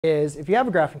is if you have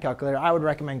a graphing calculator, I would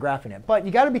recommend graphing it. But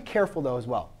you got to be careful, though, as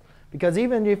well. Because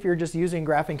even if you're just using a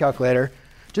graphing calculator,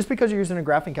 just because you're using a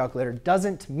graphing calculator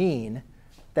doesn't mean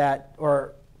that,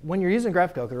 or when you're using a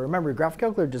graphing calculator, remember, your graphing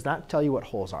calculator does not tell you what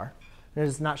holes are. And it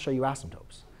does not show you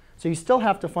asymptotes. So you still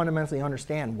have to fundamentally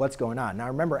understand what's going on. Now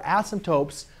remember,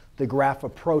 asymptotes, the graph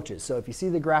approaches. So if you see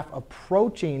the graph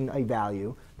approaching a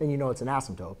value, then you know it's an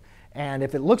asymptote. And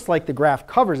if it looks like the graph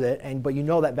covers it, but you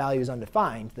know that value is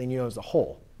undefined, then you know it's a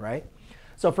hole, right?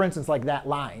 So for instance, like that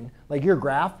line, like your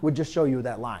graph would just show you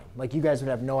that line. Like you guys would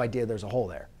have no idea there's a hole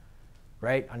there,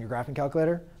 right, on your graphing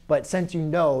calculator. But since you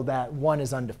know that 1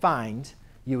 is undefined,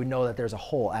 you would know that there's a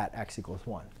hole at x equals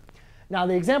 1. Now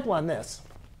the example on this,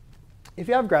 if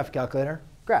you have a graphing calculator,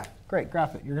 graph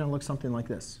it. You're going to look something like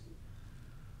this.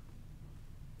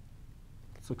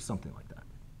 This looks something like that.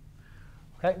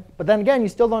 Okay? But then again, you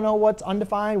still don't know what's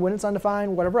undefined, when it's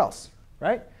undefined, whatever else,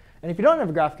 right? And if you don't have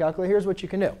a graph calculator, here's what you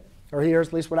can do. Or here's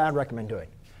at least what I'd recommend doing.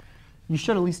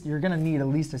 You're going to need at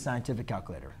least a scientific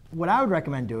calculator. What I would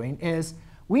recommend doing is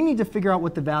we need to figure out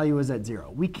what the value is at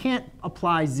 0. We can't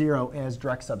apply 0 as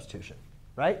direct substitution,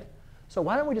 right? So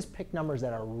why don't we just pick numbers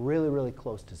that are really, really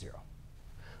close to 0?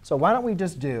 So why don't we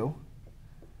just do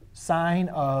sine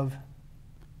of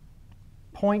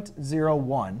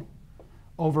 0.01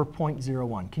 over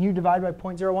 0.01. Can you divide by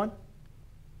 0.01?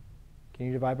 Can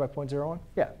you divide by 0.01?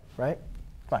 Yeah, right?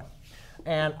 Fine.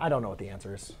 And I don't know what the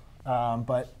answer is.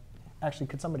 But actually,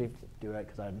 could somebody do it?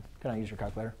 Can I use your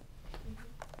calculator?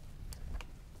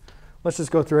 Let's just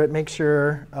go through it. Make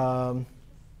sure.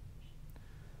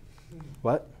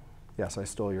 What? Yes, I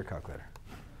stole your calculator.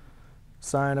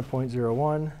 Sine of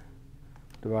 0.01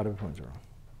 divided by 0.01.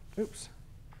 Oops.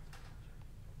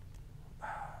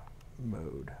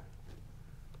 Mode.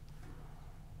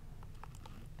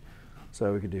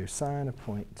 So we could do sine of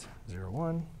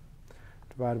 0.01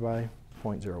 divided by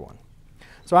 0.01.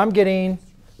 So I'm getting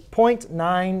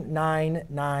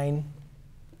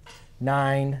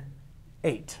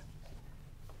 0.99998.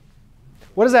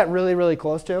 What is that really, really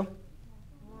close to?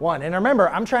 1. And remember,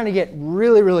 I'm trying to get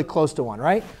really, really close to 1,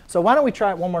 right? So why don't we try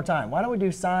it one more time? Why don't we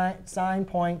do sine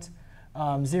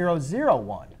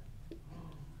 0.001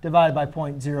 divided by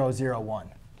 0.001?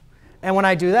 And when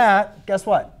I do that, guess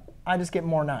what? I just get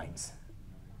more 9s.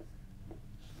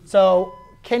 So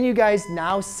can you guys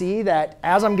now see that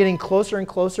as I'm getting closer and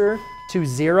closer to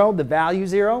 0, the value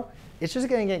 0, it's just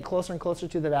going to get closer and closer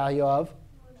to the value of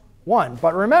 1.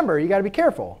 But remember, you got to be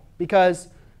careful. Because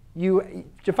to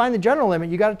find the general limit,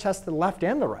 you got to test the left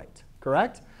and the right,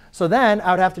 correct? So then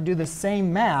I would have to do the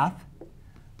same math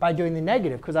by doing the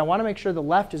negative, because I want to make sure the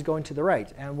left is going to the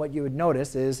right. And what you would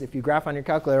notice is if you graph on your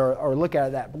calculator or look at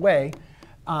it that way,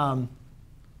 that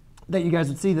you guys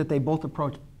would see that they both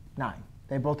approach 9.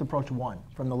 They both approach 1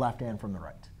 from the left and from the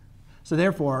right. So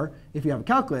therefore, if you have a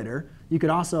calculator, you could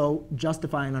also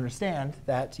justify and understand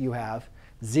that you have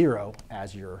 0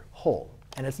 as your hole.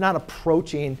 And it's not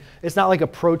approaching. It's not like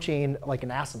approaching like an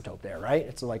asymptote there, right?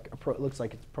 It's like it looks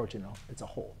like it's approaching. It's a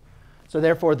hole. So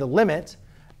therefore, the limit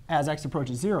as x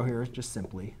approaches 0 here is just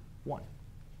simply 1.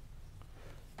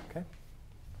 OK?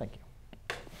 Thank you.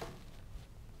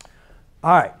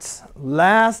 All right.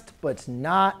 Last but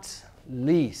not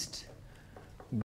least,